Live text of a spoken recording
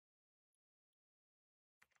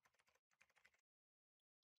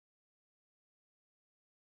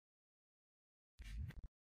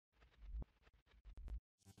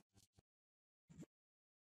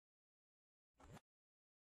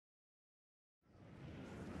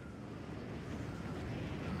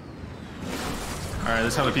Alright,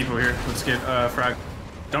 there's other people here. Let's get frag.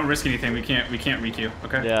 Don't risk anything. We can't requeue,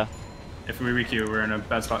 okay? Yeah. If we requeue, we're in a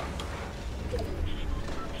bad spot.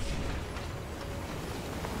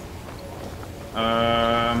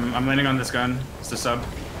 I'm landing on this gun. It's the sub.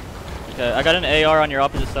 Okay, I got an AR on your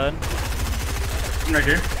opposite side. Right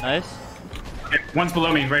here. Nice. Okay, one's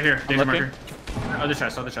below me, right here. Danger looking. marker. Other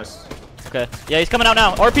chest, other chest. Okay. Yeah, he's coming out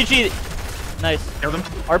now. RPG. Nice. Killed him.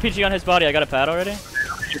 RPG on his body. I got a pad already.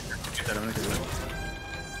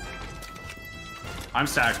 I'm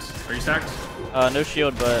stacked. Are you stacked? No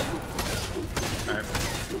shield, but. Alright.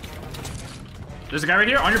 There's a guy right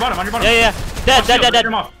here on your bottom. Yeah, yeah. Dead, dead, dead, dead.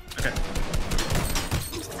 Him off. Okay.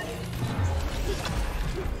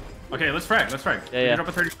 Okay, let's frag. Let's frag. Yeah, yeah. Drop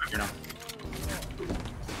a 35 here now.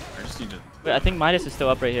 I just need to. Wait, I think Midas is still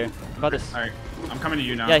up right here. How about this? Alright, I'm coming to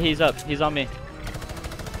you now. Yeah, he's up. He's on me.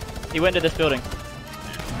 He went into this building.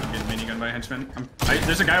 I'm getting minigun by a henchman.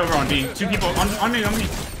 There's a guy over on B. Two people on me,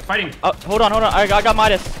 fighting. Oh, hold on. I got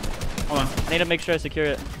Midas. Hold on. I need to make sure I secure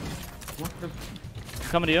it. What the?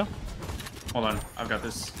 Coming to you. Hold on, I've got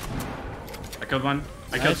this. I killed one.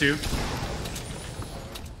 I Nice. killed two.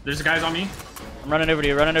 There's a guy's on me. I'm running over to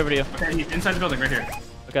you. Okay, he's inside the building right here.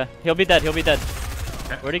 Okay, he'll be dead. Okay.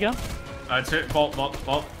 Where'd he go? It's hit. Vault.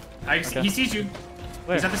 Okay. He sees you.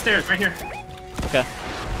 Where? He's at the stairs right here. Okay.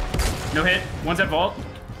 No hit. One's at vault.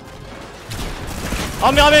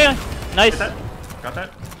 On me. Nice. Get that? Got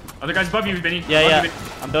that? Other guy's above you, Bini. Yeah, Above yeah. you, Bini.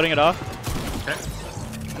 I'm building it off. Okay.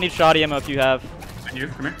 I need shoddy ammo if you have. And you,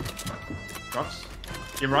 come here. Drops.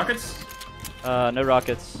 You have rockets? No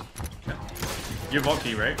rockets. Okay. You have vault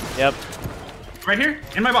key, right? Yep. Right here?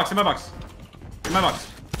 In my box.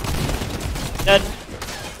 Dead.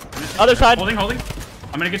 Other side. Holding.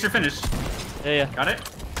 I'm gonna get your finish. Yeah. Got it?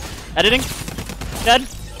 Editing. Dead.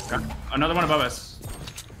 Got another one above us.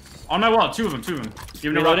 On my wall, two of them. You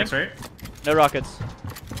have no Reloading. rockets, right? No rockets.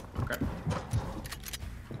 Okay.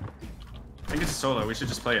 I think it's a solo. We should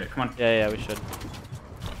just play it. Come on. Yeah, we should.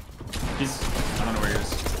 He's. I don't know where he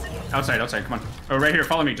is. Outside. Come on. Oh, right here.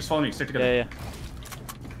 Follow me. Just follow me. Stick together. Yeah.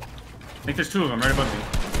 I think there's two of them right above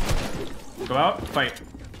me. Go out. Fight.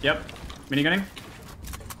 Yep. Minigunning.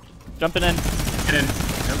 Jumping in. Get in.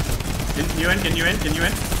 Yep. Getting you in.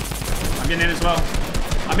 I'm getting in as well.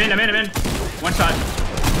 I'm in. One shot.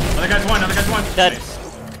 Other guy's one. Dead. Nice.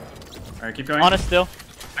 Alright, keep going. On us still.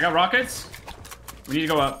 I got rockets. We need to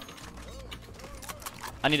go up.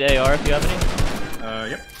 I need AR if you have any.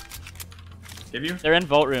 Yep. Give you? They're in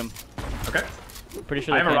vault room. Okay. Pretty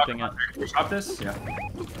sure I they're have a camping it. rocket. Can we stop this? Yeah.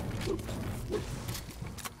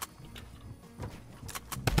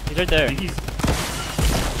 He's right there. I think he's...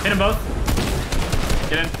 Hit them both.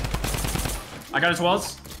 Get in. I got his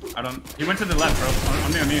walls. He went to the left, bro.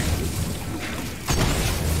 On me.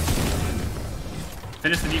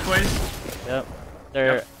 Finish the decoys. Yep.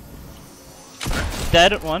 They're Yep.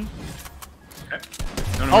 dead. One. Okay.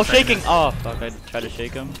 Oh, shaking. Oh, fuck. I tried to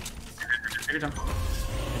shake him. Take your time.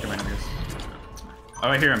 Take your mind, oh,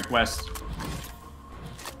 I hear him. West.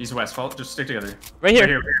 He's west. Just stick together. Right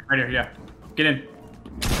here. Right here, yeah. Get in.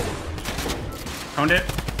 Coned it.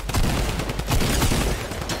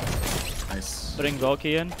 Nice. Putting vault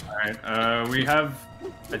key in. Alright, we have,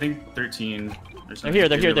 I think, 13.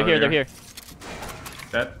 They're here.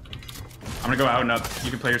 Bet. I'm gonna go out and up. You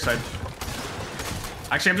can play your side.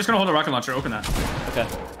 Actually, I'm just gonna hold a rocket launcher. Open that. Okay.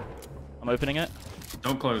 I'm opening it.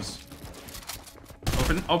 Don't close.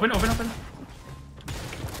 Open. Hit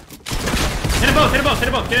them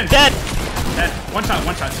both. Get in. Dead. One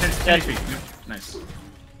shot. 10 Dead. HP. Nice.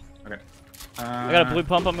 Okay. I got a blue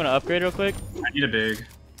pump. I'm gonna upgrade real quick. I need a big.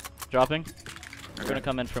 Dropping. Okay. We're gonna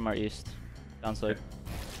come in from our east. Downside.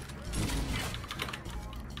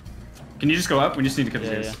 Can you just go up? We just need to kill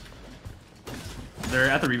these Yeah, guys. They're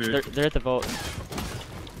at the reboot. They're at the vault.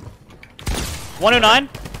 109.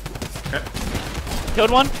 Okay.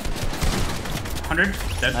 Killed one. 100.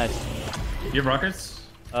 Dead. Nice. You have rockets?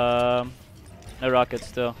 No rockets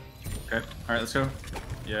still. Okay. Alright, let's go.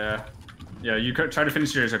 Yeah. Yeah, you try to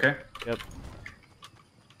finish yours, okay? Yep.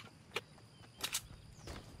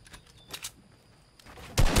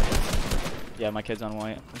 Yeah, my kid's on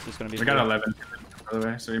white. This is gonna be. We got 11, by the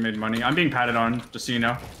way, so we made money. I'm being patted on, just so you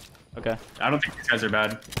know. Okay. I don't think these guys are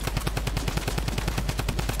bad.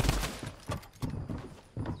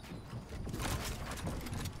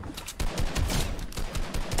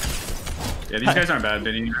 Yeah, these guys aren't bad,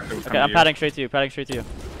 Bini. Okay, I'm padding straight to you.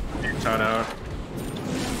 Shout out.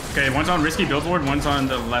 Okay, one's on risky billboard, one's on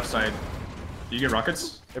the left side. Do you get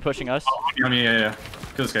rockets? They're pushing us. Oh, on me, yeah.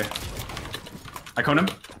 Kill this guy. I coned him.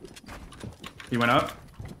 He went up.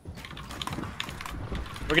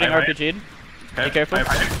 We're getting RPG'd. Okay. Be careful. I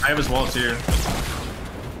have his wall too.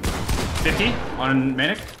 50 on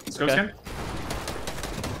Manic. Scope scan.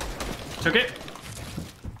 Took it.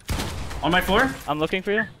 On my floor. I'm looking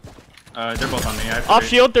for you. They're both on me. Off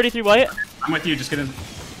shield, 33 white. I'm with you, just kidding.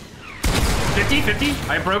 50.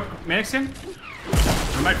 I broke Manic skin.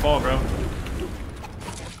 I might fall, bro.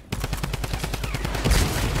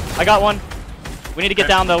 I got one. We need to get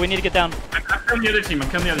down though. We need to get down. I'm killing the other team.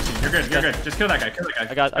 You're good. You're good. Just kill that guy.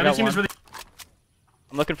 I got team one. is really.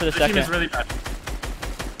 I'm looking for the Team second. is really bad.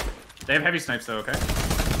 They have heavy snipes though. Okay.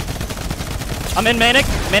 I'm in Manic.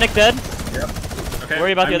 Manic dead. Yep. Okay.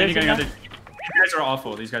 Worry about the other team now? These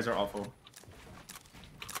guys are awful.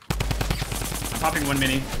 I'm popping one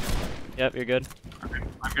mini. Yep, you're good. Okay.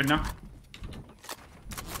 I'm good now.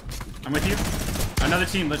 I'm with you. Another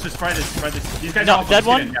team. Let's just try this. These guys are awful. Dead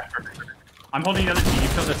one. Yeah, perfect. I'm holding the other team. You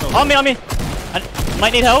killed this over. On me. I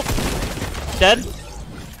might need help. Dead.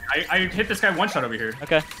 I hit this guy one shot over here.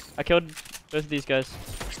 Okay. I killed both of these guys.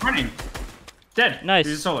 He's running. Dead. Nice.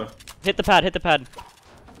 He's solo. Hit the pad.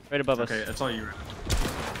 Right above us. Okay, that's all you.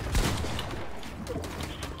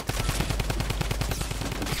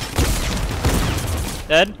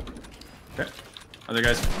 Dead. Okay. Other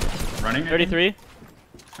guys running? 33.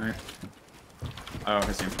 Alright. Oh,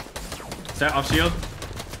 I see him. Set off shield.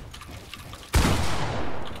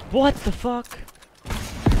 What the fuck?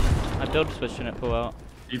 I build switch and it pull out.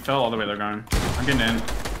 He fell all the way there, gone. I'm getting in.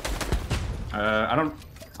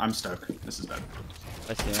 I'm stuck. This is bad.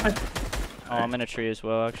 I see him. Oh, I'm in a tree as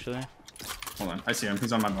well, actually. Hold on. I see him.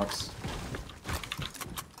 He's on my box.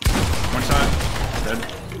 One shot. Dead.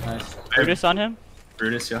 Nice. Brutus on him?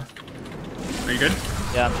 Brutus, yeah. Are you good?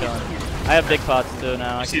 Yeah, I'm chilling. I have big pots too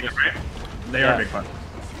now. You see them, right? They are big pots.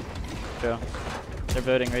 True. They're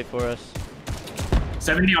voting right for us.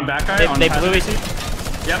 70 on back guy. They blew easy.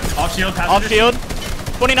 Yep. Off shield. Off shield.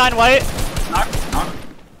 29 white. Knock.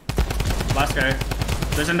 Last guy.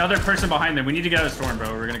 There's another person behind them. We need to get out of storm,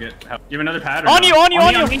 bro. We're gonna get help. You have another pad? On you.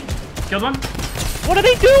 Killed one. What are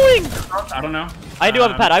they doing? I don't know. I do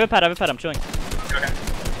have a pad. I have a pad. I'm chilling. Okay.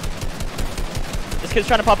 This kid's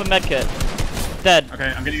trying to pop a med kit. Dead.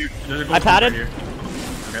 Okay, I'm getting you. There's a gold I padded. Right here.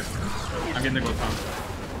 Okay. I'm getting the gold pump.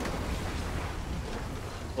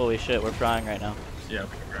 Holy shit, we're frying right now. Yeah,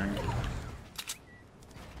 we're frying.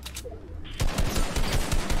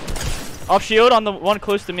 Off shield on the one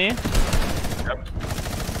close to me. Yep.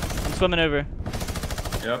 I'm swimming over.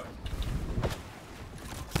 Yep.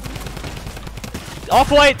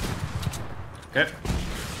 Off white. Okay.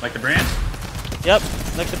 Like the brand? Yep,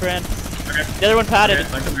 like the brand. Okay. The other one padded.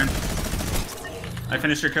 Okay, like the brand. I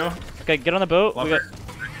finished your kill. Okay, get on the boat. I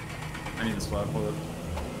need the squad. Hold up.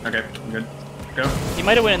 Okay, I'm good. Go. He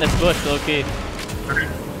might have went in this bush, low key. Okay.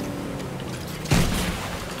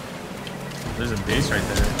 There's a base right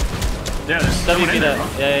there. Yeah, there's someone in there, bro.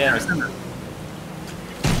 Yeah.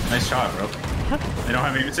 Nice shot, bro. They don't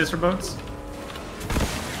have aim assist for boats?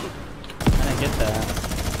 I didn't get that.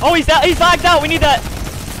 Oh, he's lagged out. We need that.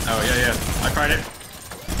 Oh, yeah. I tried it.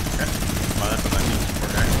 Okay. Wow, that's what that means.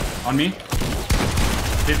 Okay. On me.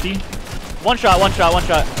 50. One shot.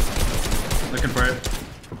 Looking for it.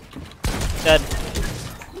 Dead.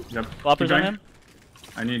 Yep. Floppers on him.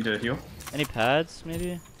 I need to heal. Any pads,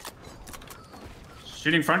 maybe?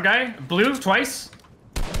 Shooting front guy. Blue, twice.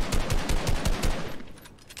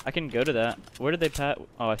 I can go to that. Where did they pat?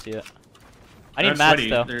 Oh, I see it. I need They're mats sweaty.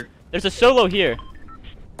 though. There's a solo here.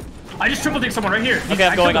 I just triple dicked someone right here. Okay,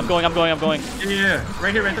 I'm going. Yeah.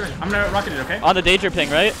 Right here, right there. I'm gonna rocket it, okay? On the danger ping,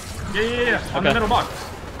 right? Yeah. On the middle box.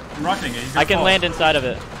 I'm rocketing it. I can land inside of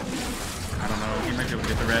it. I don't know. He might be able to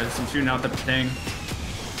get the res. I'm shooting out the thing.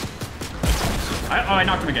 I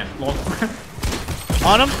knocked him again. Lol.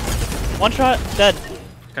 On him. One shot. Dead.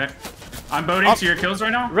 Okay. I'm boating to your kills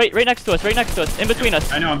right now. Right next to us. In between us.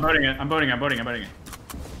 I know. I'm boating it. I'm boating it.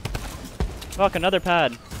 Fuck, another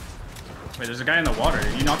pad. Wait, there's a guy in the water.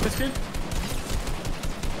 Did you knock this kid?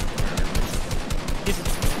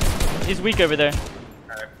 He's weak over there.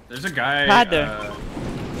 Alright. There's a guy. Pad there.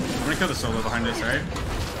 I'm gonna kill the solo behind us, right?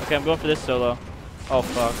 Okay, I'm going for this solo. Oh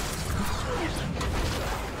fuck.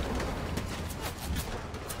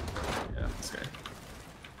 Yeah, this guy.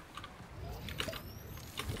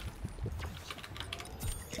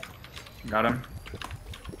 Got him.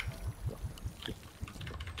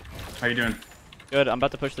 How you doing? Good, I'm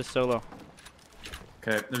about to push this solo.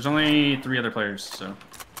 Okay, there's only 3 other players, so.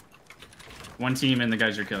 One team and the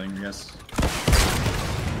guys you're killing, I guess.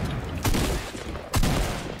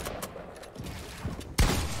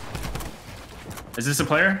 Is this a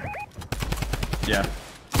player? Yeah.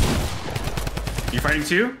 You fighting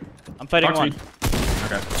 2? I'm fighting 1.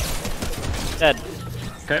 Okay. Dead.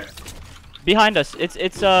 Okay. Behind us. It's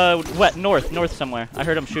wet north somewhere. I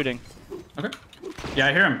heard him shooting. Okay. Yeah,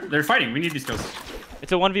 I hear him. They're fighting. We need these kills.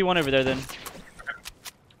 It's a 1v1 over there then. Okay.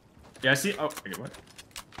 Yeah, I see. Oh, wait, what?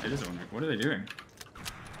 It is a 1v1. What are they doing?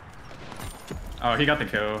 Oh, he got the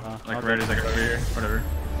kill. Like Red is like over here. Whatever.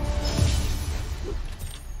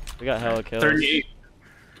 We got hella kills. 38.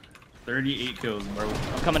 38 kills, bro.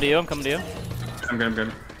 I'm coming to you. I'm coming to you. I'm good. I'm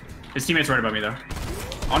good. His teammate's right above me though.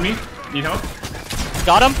 On me. Need help?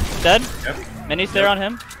 Got him. Dead. Yep. Mini's there on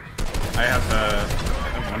him. I have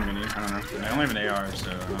one mini. I don't know. I only have an AR, so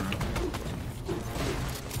I don't know.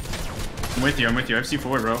 I'm with you. I'm with you. I have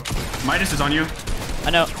C4, bro. Midas is on you. I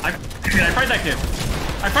know. I fight that kid.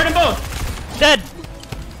 I fight them both. Dead.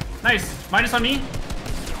 Nice. Midas on me.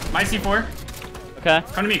 My C4. Okay.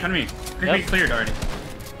 Come to me. Come to me. Yep. Cleared already.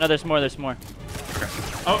 No, there's more. There's more. Okay.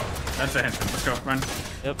 Oh, that's a hint. Let's go. Run.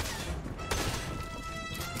 Yep.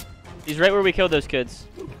 He's right where we killed those kids.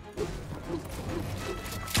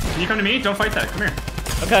 Can you come to me? Don't fight that. Come here.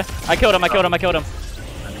 Okay. I killed him. I killed him. I killed him.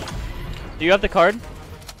 Do you have the card?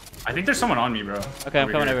 I think there's someone on me, bro. Okay,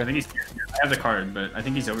 I'm coming over. I think he's here. I have the card, but I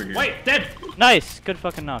think he's over here. Wait, dead. Nice. Good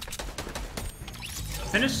fucking knock.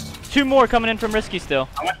 Finished. 2 more coming in from Risky still.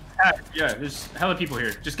 Yeah, there's hella people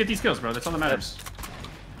here. Just get these kills, bro. That's all that matters.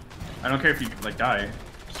 I don't care if you like die.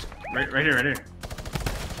 Just right here, right here.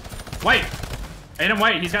 White. I hit him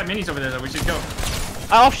white. He's got minis over there that we should go.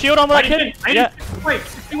 I off shield on that kid. Yeah. Wait,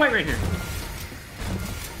 see white right here.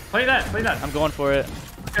 Play that. Play that. I'm going for it.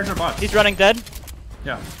 These guys are bots. He's running dead.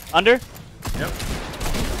 Yeah. Under. Yep.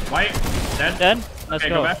 White. Dead. Dead. Let's go.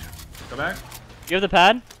 Go back. Go back. You have the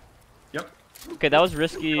pad? Yep. Okay, that was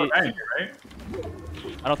risky. Oh, right, right?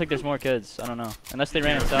 I don't think there's more kids. I don't know. Unless they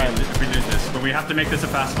ran inside. If we lose this, but we have to make this a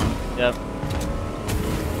fast one. Yep.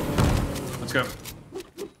 Let's go.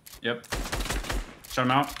 Yep. Shut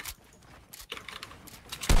him out.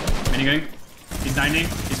 Minigunning. He's 90.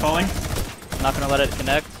 He's falling. I'm not gonna let it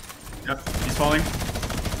connect. Yep. He's falling.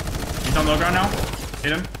 He's on low ground now.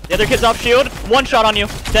 Hit him. The other kid's off shield. 1 shot on you.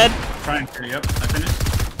 Dead. Trying to. Yep. I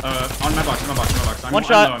finished. On my box. On my box. On my box. One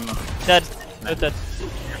shot. I'm low. Dead. Nice. Dead.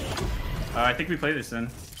 I think we play this then,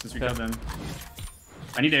 since we killed them.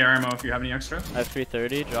 I need AR ammo if you have any extra. I have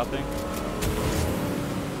 330 dropping.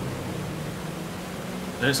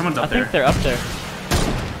 There's someone's up there. I think they're up there.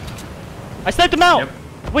 I sniped him out! Yep.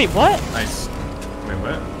 Wait, what? Nice. Wait,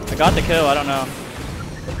 what? I got the kill, I don't know.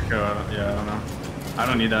 Yeah, I don't know. I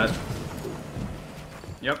don't need that.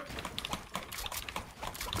 Yep.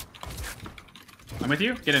 I'm with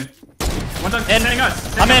you. Get in. One's on sending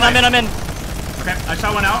us. I'm in. Okay, I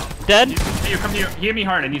shot one out. Dead? You come to you. He hit me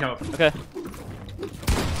hard. I need help. Okay.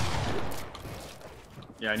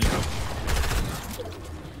 Yeah, I need help.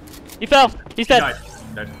 He fell. He's dead.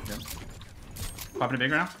 Dead. Popping a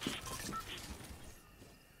big round.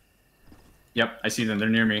 Yep, I see them. They're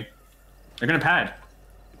near me. They're gonna pad.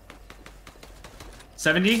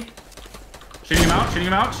 70. Shooting him out.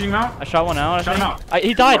 I shot one out. Shot him out.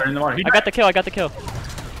 He died. In the water. I got the kill.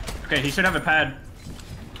 Okay, he should have a pad.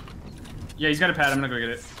 Yeah, he's got a pad. I'm gonna go get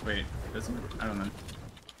it. Wait, doesn't? I don't know.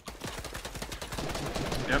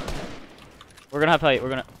 Yep. We're gonna have height. We're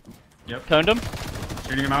gonna. Yep. Coned him.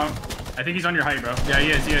 Shooting him out. I think he's on your height, bro. Yeah, he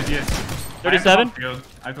is. 37. I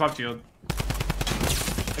have to pop shield.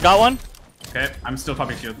 I got one. Okay, I'm still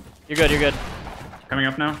popping shield. You're good. Coming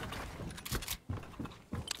up now.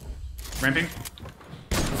 Ramping.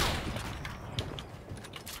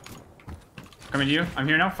 Coming to you. I'm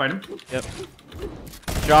here now. Fight him. Yep.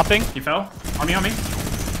 Dropping. He fell. On me. 100.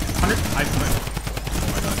 I flipped. Oh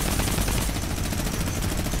my god.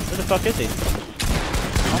 Where the fuck is he?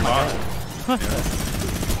 Oh my god.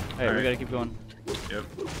 Alright, Alright. we gotta keep going. Yep.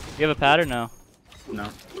 You have a pad or no? No.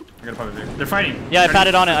 I gotta pop it there. They're fighting. Yeah, I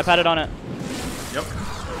padded on it. Yep.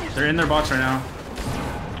 They're in their box right now.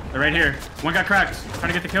 They're right here. One got cracked.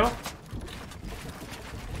 Trying to get the kill.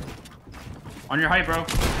 On your height, bro.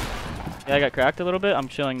 Yeah, I got cracked a little bit. I'm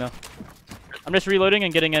chilling though. I'm just reloading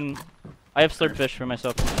and getting in. I have slurp fish for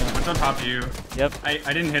myself. One's on top of you. Yep. I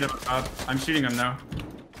didn't hit him up. I'm shooting him though.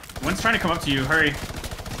 One's trying to come up to you. Hurry.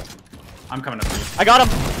 I'm coming up to you. I got him.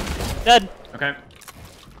 Dead. Okay.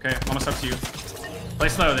 Okay, almost up to you. Play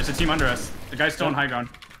slow. There's a team under us. The guy's still on high ground.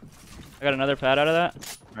 I got another pad out of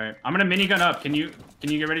that. Alright. I'm gonna minigun up. Can you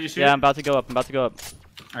get ready to shoot? Yeah, I'm about to go up.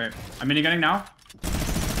 Alright. I'm minigunning now.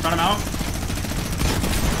 Shot him out.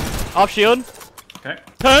 Off shield. Okay.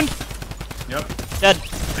 Turned. Yep. Dead.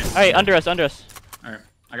 Nice. Alright, under us. Alright.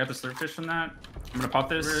 I got the slurp fish from that. I'm gonna pop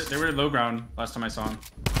this. They were low ground last time I saw them.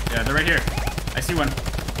 Yeah, they're right here. I see one.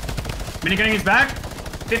 Minigunning his back.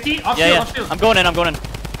 50. Off shield. Off shield. I'm going in.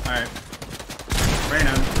 Alright. Right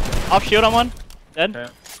now. Off shield on one. Dead.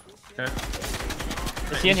 Okay.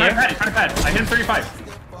 Is he in He's here? trying to pad. I hit him 35.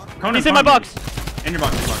 Conan, He's in my box. In your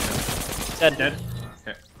box. In your box. Dead. Dead.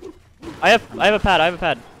 Okay. I have a pad.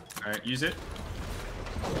 All right, use it.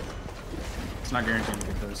 It's not guaranteed to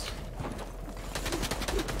get those.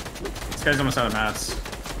 This guy's almost out of mats.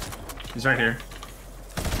 He's right here.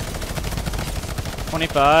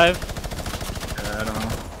 25. I don't know.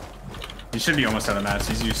 He should be almost out of mats.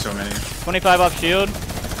 He's used so many. 25 off shield.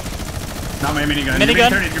 Not my minigun.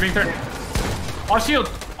 Minigun. You're being 30. Off shield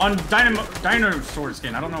on dinosaur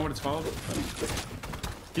skin. I don't know what it's called.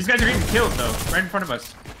 These guys are getting killed though, right in front of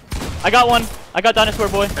us. I got one. I got dinosaur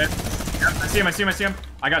boy. Okay. Yep, I see him.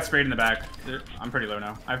 I got sprayed in the back. I'm pretty low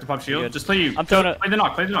now. I have to pop shield. Good. Just play you. I'm throwing it. Play the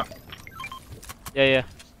knock. Yeah.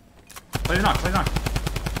 Play the knock.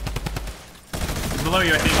 He's below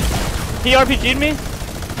you, I think. He RPG'd me.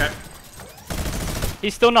 Okay.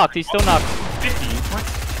 He's still knocked. 50?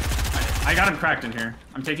 What? I got him cracked in here.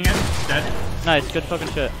 I'm taking it. Dead. Nice. Good fucking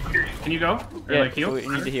shit. Can you go? Or Yeah. like heal? We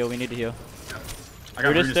need to heal. I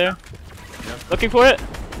got Brutus there. Yep. Looking for it.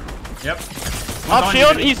 Yep. Off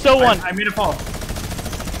shield. He's so one. I made a fall.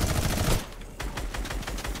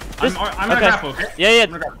 I'm gonna grapple, okay? Yeah.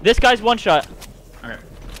 This guy's one shot. Okay.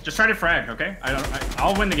 Just try to frag, okay?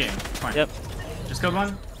 I'll win the game. It's fine. Yep. Just killed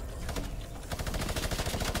one.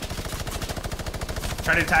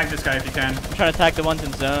 Try to tag this guy if you can. I'm trying to tag the ones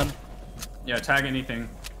in zone. Yeah, tag anything.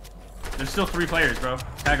 There's still 3 players, bro.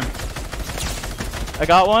 Tag him. I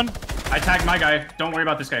got one. I tagged my guy. Don't worry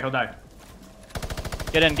about this guy. He'll die.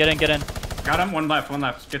 Get in. Got him. One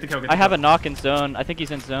left. Get the kill. I have a knock in zone. I think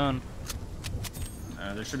he's in zone.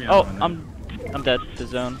 There should be another one. I'm dead to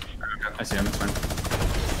zone. I see him. It's fine.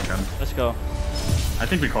 Got him. Let's go. I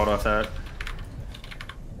think we called off that.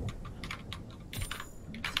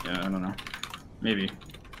 Yeah, I don't know. Maybe.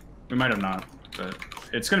 We might have not, but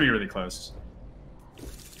it's gonna be really close.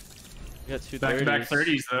 We got 2 Back-to-back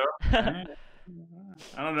 30s. 30s though.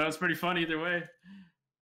 I don't know. It's pretty fun either way.